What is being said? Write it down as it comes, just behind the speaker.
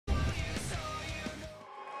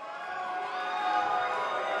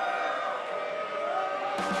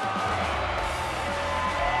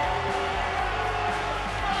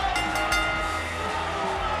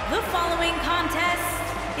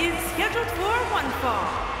scheduled for one fall,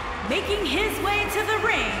 making his way to the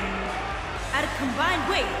ring at a combined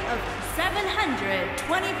weight of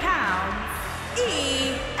 720 pounds,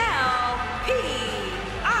 ELPIG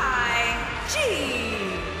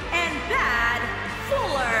and Bad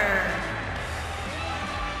Fuller.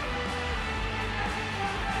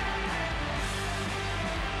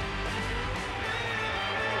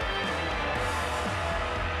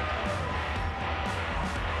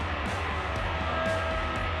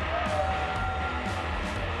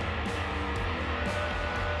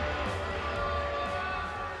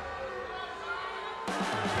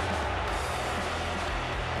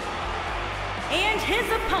 And his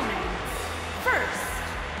opponents, first,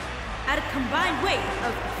 at a combined weight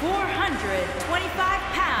of 425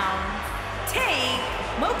 pounds,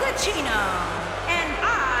 Michinoku and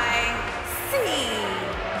IC.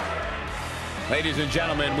 Ladies and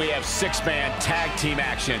gentlemen, we have six-man tag team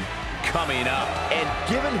action coming up. And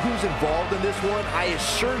given who's involved in this one, I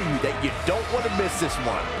assure you that you don't want to miss this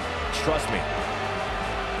one. Trust me.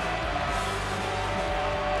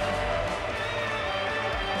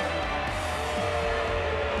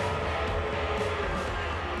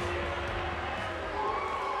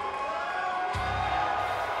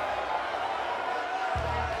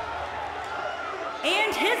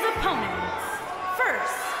 And his opponents,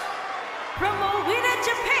 first, from Owita,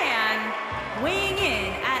 Japan, weighing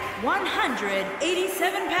in at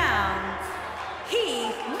 187 pounds,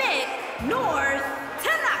 Minoru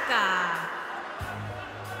Tanaka.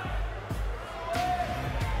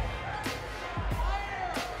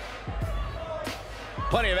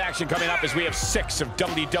 Plenty of action coming up as we have six of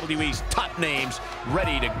WWE's top names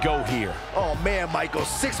ready to go here. Oh man, Michael,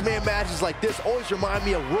 six-man matches like this always remind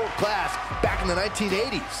me of world class back in the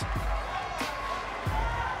 1980s.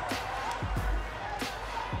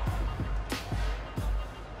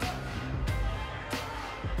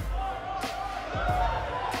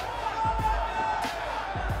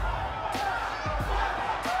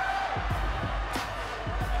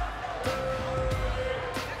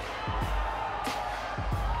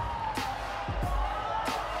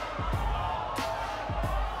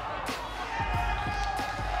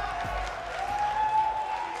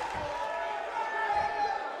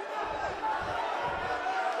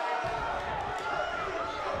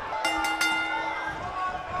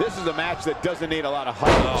 This is a match that doesn't need a lot of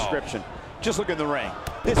hype description. Just look in the ring.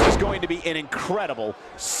 This is going to be an incredible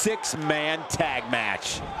six-man tag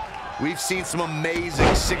match. We've seen some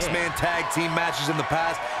amazing six-man tag team matches in the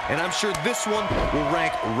past, and I'm sure this one will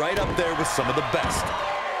rank right up there with some of the best.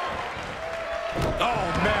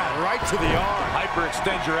 Oh man, right to the arm.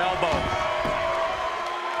 Hyperextend your elbow.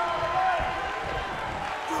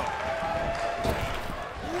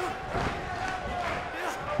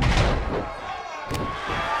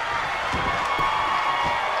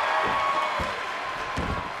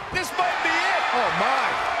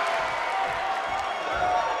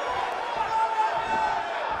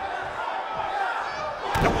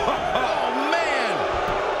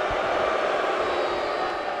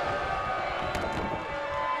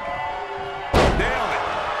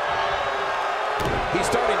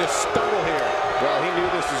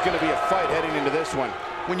 One.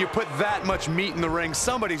 When you put that much meat in the ring,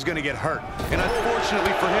 somebody's going to get hurt. And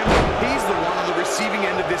unfortunately for him, he's the one on the receiving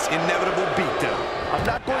end of this inevitable beatdown. I'm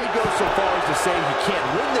not going to go so far as to say he can't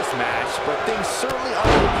win this match, but things certainly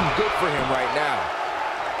aren't looking good for him right now.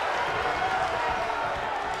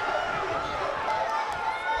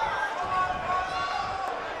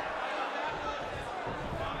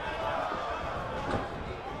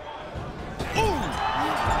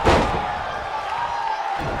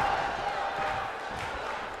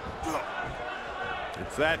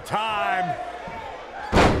 It's that time.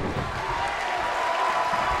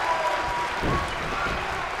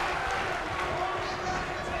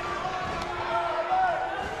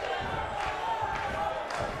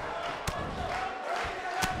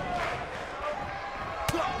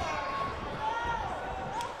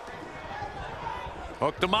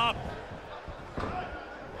 Hooked him up.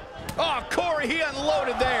 Oh, Corey, he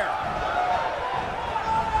unloaded there.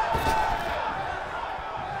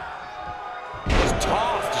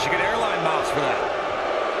 Tossed. She get airline miles for that.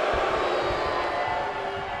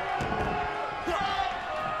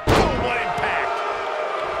 Oh, what impact!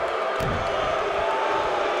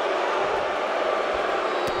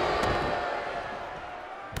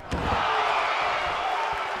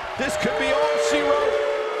 This could be all she wrote.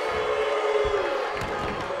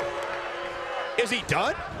 Is he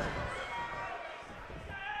done?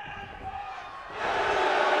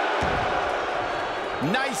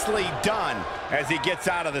 Nicely done. as he gets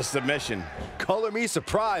out of the submission. Color me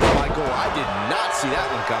surprised, Michael. I did not see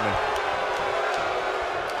that one coming.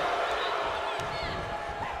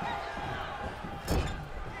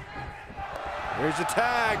 Here's the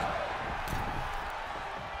tag.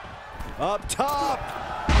 Up top.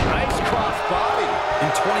 Nice cross body. In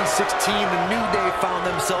 2016, the New Day found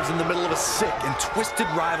themselves in the middle of a sick and twisted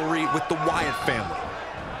rivalry with the Wyatt family.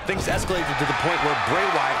 Things escalated to the point where Bray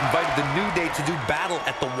Wyatt invited the New Day to do battle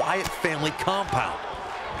at the Wyatt family compound.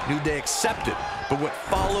 New Day accepted, but what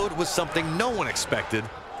followed was something no one expected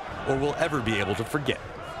or will ever be able to forget.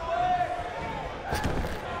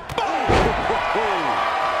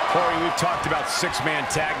 Corey, we've talked about six-man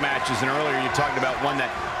tag matches, and earlier you talked about one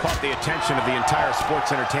that caught the attention of the entire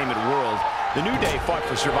sports entertainment world. The New Day fought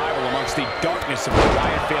for survival amongst the darkness of the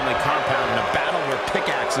Wyatt family compound in a battle where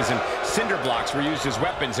pickaxes and cinder blocks were used as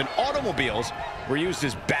weapons and automobiles were used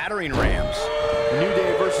as battering rams. The New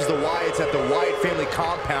Day versus the Wyatts at the Wyatt family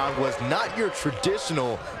compound was not your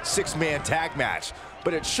traditional six-man tag match,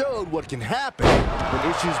 but it showed what can happen when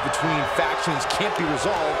issues between factions can't be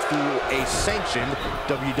resolved through a sanctioned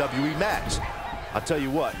WWE match. I'll tell you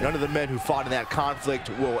what, none of the men who fought in that conflict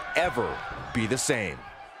will ever be the same.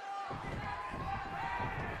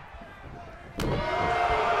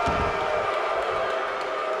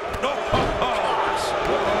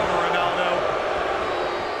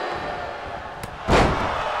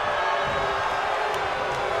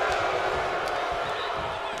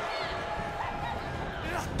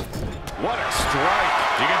 What a strike.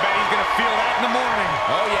 You can bet he's going to feel that in the morning.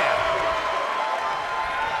 Oh, yeah.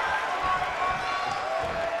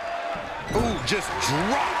 Ooh, just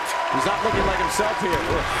dropped. He's not looking like himself here.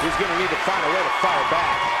 He's going to need to find a way to fire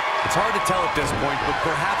back. It's hard to tell at this point, but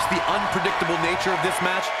perhaps the unpredictable nature of this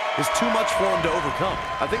match is too much for him to overcome.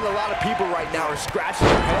 I think a lot of people right now are scratching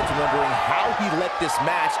their heads wondering how he let this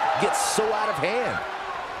match get so out of hand.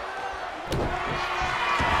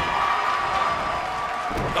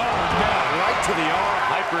 Oh, no. Right to the arm.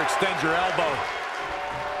 Hyperextend your elbow.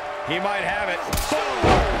 He might have it.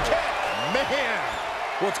 Man!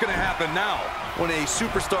 What's going to happen now? When a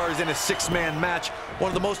superstar is in a six-man match, one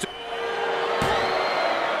of the most...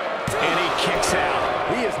 And he kicks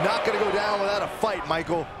out. He is not going to go down without a fight,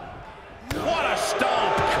 Michael. What a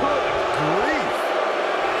stomp. Good grief.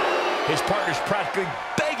 His partner's practically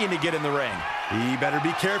begging to get in the ring. He better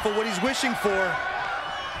be careful what he's wishing for.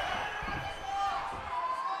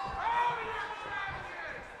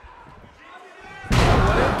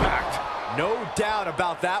 No doubt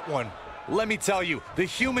about that one. Let me tell you, the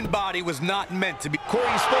human body was not meant to be... Corey,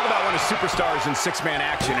 you spoke about one of superstars in six-man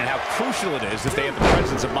action and how crucial it is that they have the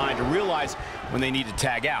presence of mind to realize when they need to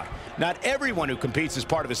tag out. Not everyone who competes as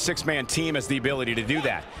part of a six-man team has the ability to do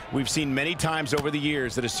that. We've seen many times over the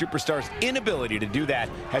years that a superstar's inability to do that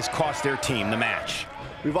has cost their team the match.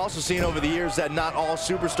 We've also seen over the years that not all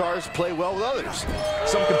superstars play well with others.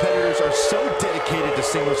 Some competitors are so dedicated to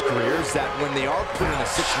singles careers that when they are put in a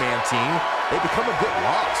six-man team, they become a bit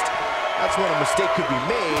lost. That's when a mistake could be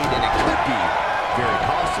made, and it could be very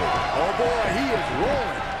costly. Oh boy, he is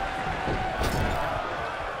rolling.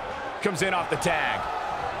 Comes in off the tag.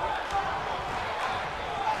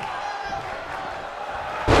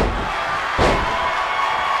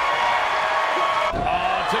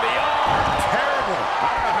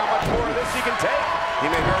 He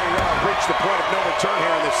may very well reach the point of no return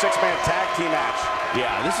here in this six-man tag team match.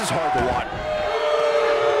 Yeah, this is hard to watch.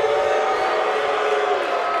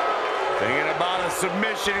 Thinking about a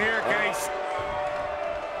submission here, guys.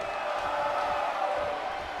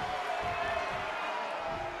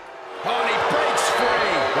 Oh, and he breaks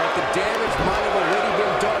free. But the damage might have already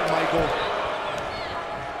been done, Michael.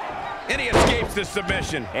 And he escapes the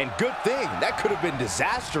submission. And good thing, that could have been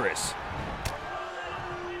disastrous.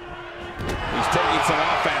 He's taking some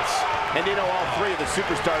offense. And you know all three of the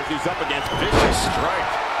superstars he's up against. Vicious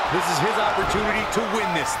strike. This is his opportunity to win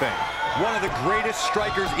this thing. One of the greatest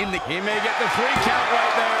strikers in the... He may get the 3 count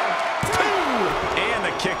right there. 2! And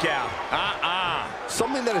the kick out.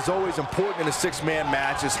 Something that is always important in a six-man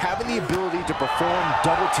match is having the ability to perform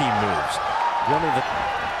double team moves. One of the...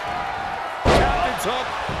 Captain's hook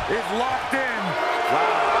is locked in.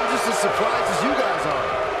 Wow, I'm just as surprised as you guys are.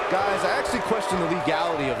 Guys, I actually question the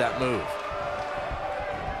legality of that move.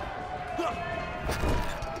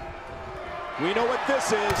 We know what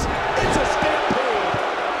this is. It's a stampede.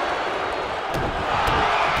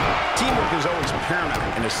 Teamwork is always paramount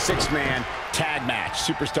in a six-man tag match.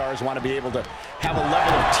 Superstars want to be able to have a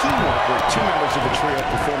level of teamwork where two members of the trio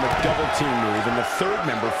perform a double team move, and the third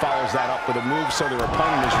member follows that up with a move so their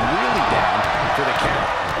opponent is really down for the count.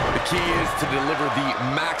 The key is to deliver the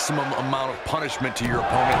maximum amount of punishment to your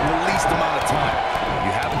opponent in the least amount of time.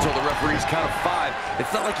 You have until the referee's count of 5.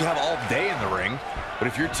 It's not like you have all day in the ring,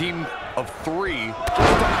 but if your team of 3...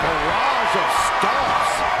 Just a barrage of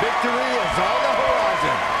stomps. Victory is on the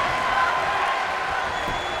horizon.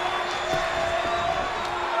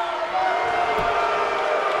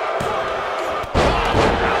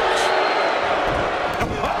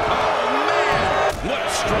 What a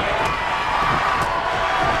strike.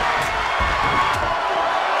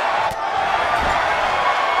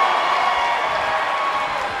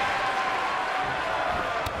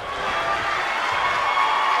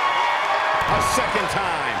 A second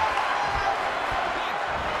time.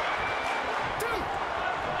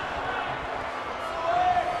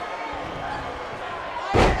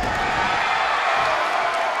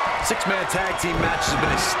 Six-man tag team matches have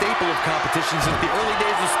been a staple of competition since the early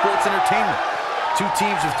days of sports entertainment. Two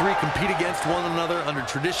teams of 3 compete against one another under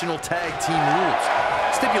traditional tag team rules.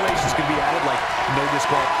 Stipulations can be added like no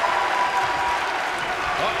disqualification.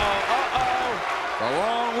 The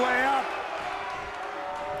long way up.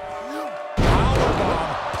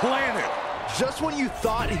 Powerbomb planted. Just when you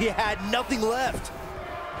thought he had nothing left.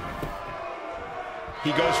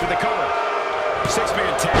 He goes for the cover.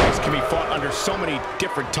 Six-man tags can be fought under so many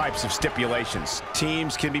different types of stipulations.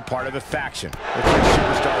 Teams can be part of a faction. The 3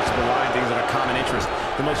 superstars have aligned things on a common interest.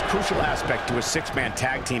 The most crucial aspect to a six-man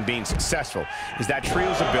tag team being successful is that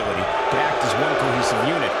trio's ability to act as one cohesive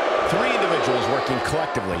unit. 3 individuals working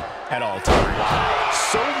collectively at all times.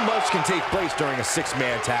 So much can take place during a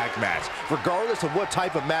six-man tag match. Regardless of what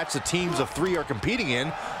type of match the teams of 3 are competing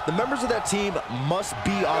in, the members of that team must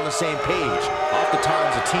be on the same page.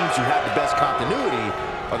 Oftentimes, the teams who have the best continuity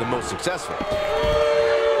are the most successful.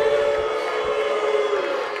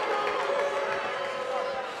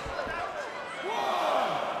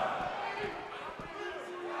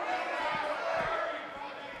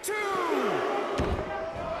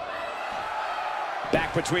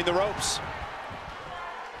 Back between the ropes.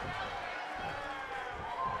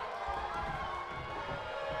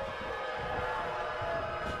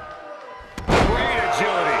 Great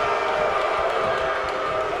agility.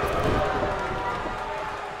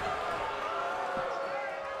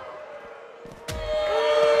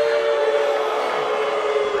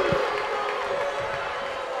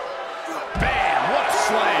 Bam! What a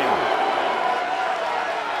slam!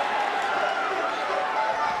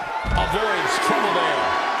 Avoids trouble there.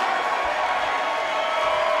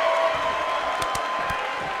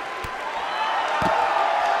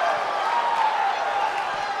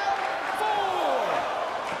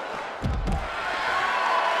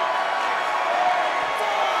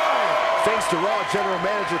 Thanks to Raw General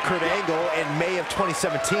Manager Kurt Angle in May of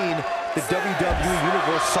 2017, the WWE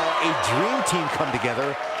Universe saw a dream team come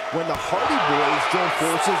together when the Hardy Boys joined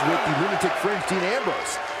forces with the Lunatic Fringe Dean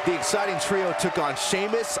Ambrose. The exciting trio took on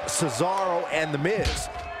Sheamus, Cesaro, and The Miz.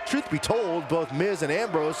 Truth be told, both Miz and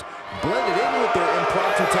Ambrose blended in with their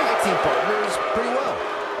impromptu tag team partners pretty well.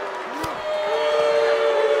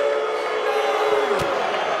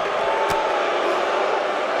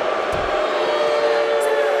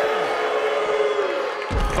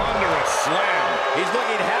 Thunderous slam. He's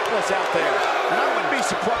looking hapless out there. And I wouldn't be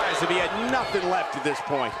surprised if he had nothing left at this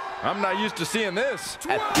point. I'm not used to seeing this.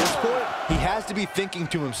 At this point, he has to be thinking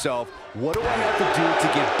to himself, what do I have to do to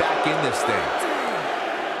get back in this thing?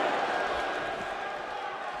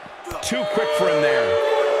 Too quick for him there.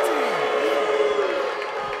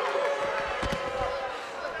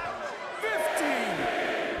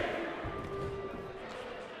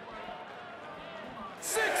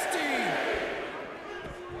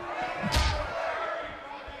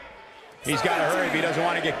 He's got to hurry if he doesn't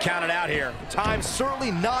want to get counted out here. Time's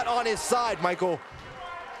certainly not on his side, Michael.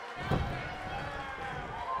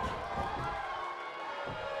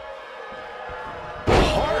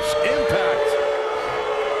 Harsh impact.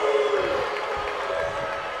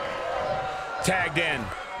 Tagged in.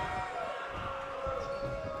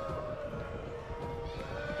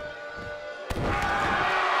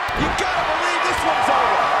 You gotta believe this one's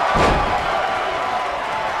over.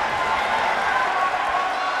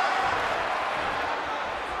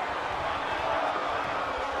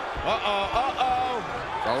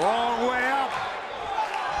 A long way up.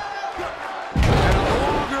 And a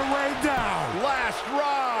longer way down. Last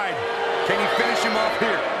ride. Can he finish him off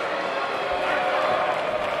here?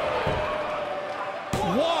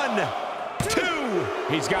 1,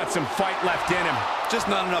 2. He's got some fight left in him. Just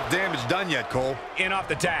not enough damage done yet, Cole. In off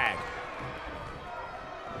the tag.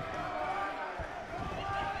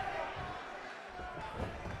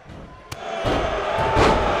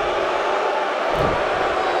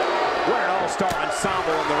 We're an all-star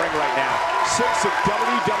ensemble in the ring right now. 6 of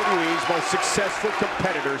WWE's most successful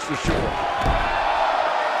competitors for sure.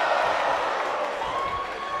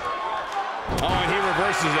 Oh, and he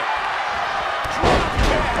reverses it.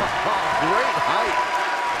 Great height.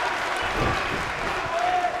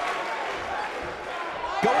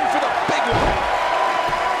 Going for the big one.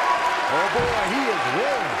 Oh boy, he is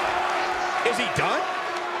rolling. Is he done?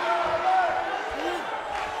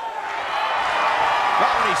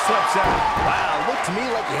 Oh, and he slips out. Wow, looked to me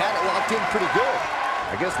like he had it locked in pretty good.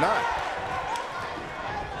 I guess not.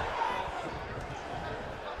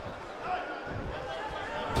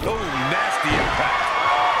 Oh, nasty impact.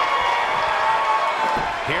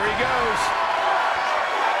 Here he goes.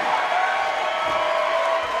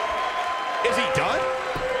 Is he done?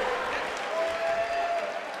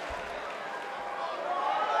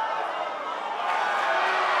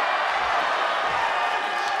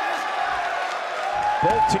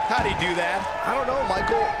 How'd he do that? I don't know,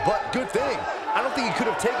 Michael, but good thing. I don't think he could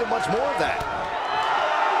have taken much more of that.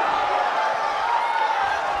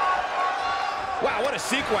 Wow, what a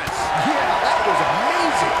sequence. Yeah, that was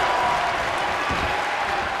amazing.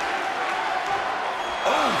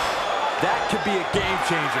 Oh, that could be a game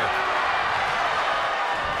changer.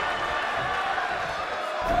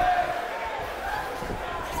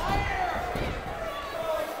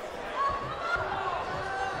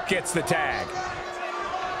 Gets the tag.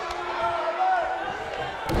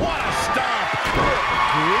 What a stomp. Good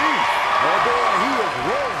grief. Oh boy, he is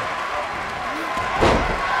rolling.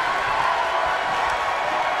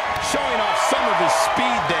 Showing off some of his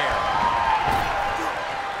speed there.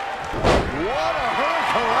 What a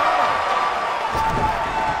hurricanrana.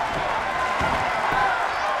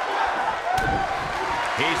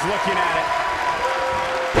 He's looking at it.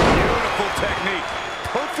 Beautiful technique.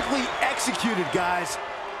 Perfectly executed, guys.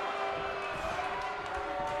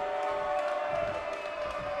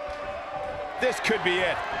 This could be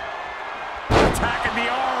it. Attacking the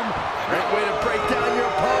arm. Great way to break down your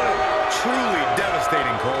opponent. Truly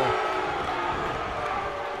devastating, Cole.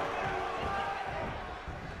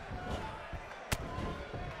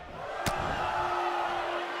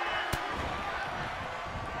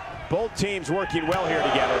 Both teams working well here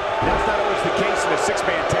together. That's not always the case in a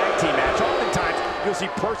 6-man tag team match. Oftentimes, you'll see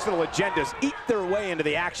personal agendas eat their way into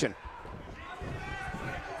the action.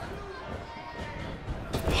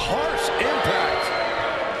 Harsh impact.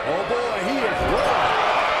 Oh boy, he is rolling.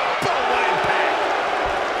 Boom, what impact.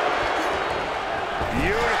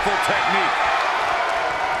 Beautiful technique.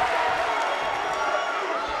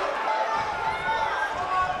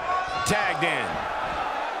 Tagged in.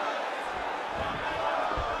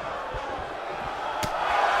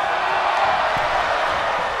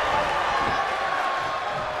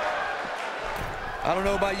 I don't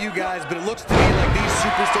know about you guys, but it looks to me like these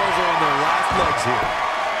superstars are on their last legs here.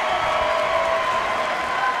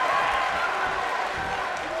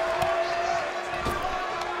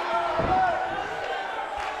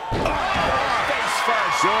 Face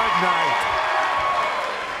first. Good night.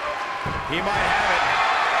 He might have it.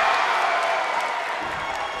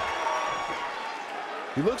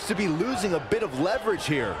 He looks to be losing a bit of leverage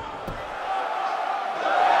here.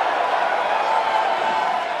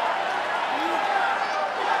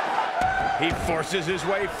 He forces his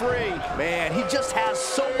way free. Man, he just has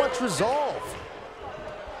so much resolve.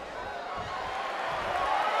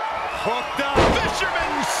 Hooked up.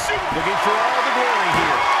 Fisherman soup. Looking for all the glory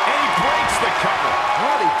here. And he breaks the cover.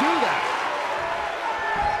 How'd he do that?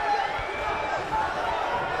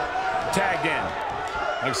 Tagged in.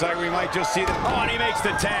 Looks like we might just see the... Oh, and he makes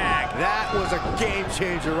the tag. That was a game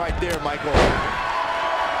changer right there, Michael.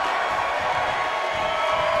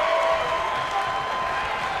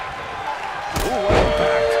 Ooh, what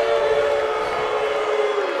impact.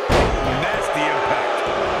 Nasty impact.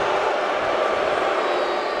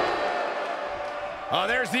 Oh,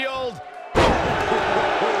 there's the old...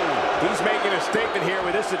 He's making a statement here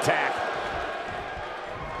with this attack.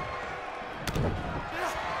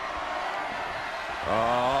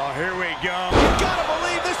 Oh, here we go. You gotta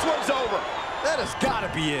believe this one's over. That has got to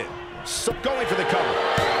be it. So going for the cover.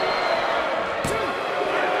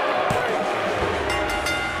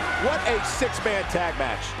 What a 6-man tag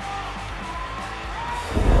match.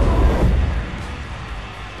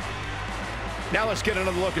 Now let's get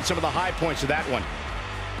another look at some of the high points of that one.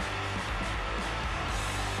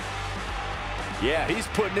 Yeah, he's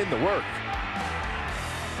putting in the work.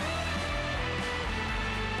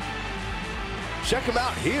 Check him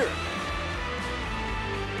out here.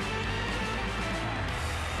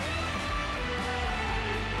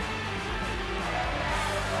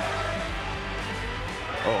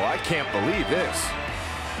 Oh, I can't believe this.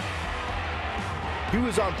 He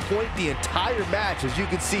was on point the entire match, as you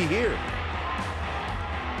can see here.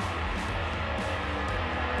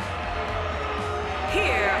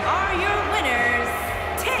 Here are your winners,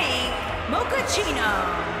 Tank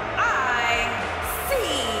Mochaccino,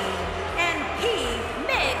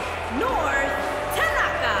 and North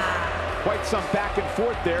Tanaka. Quite some back and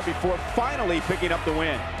forth there before finally picking up the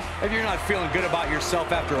win. If you're not feeling good about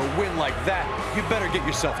yourself after a win like that, you better get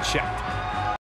yourself checked.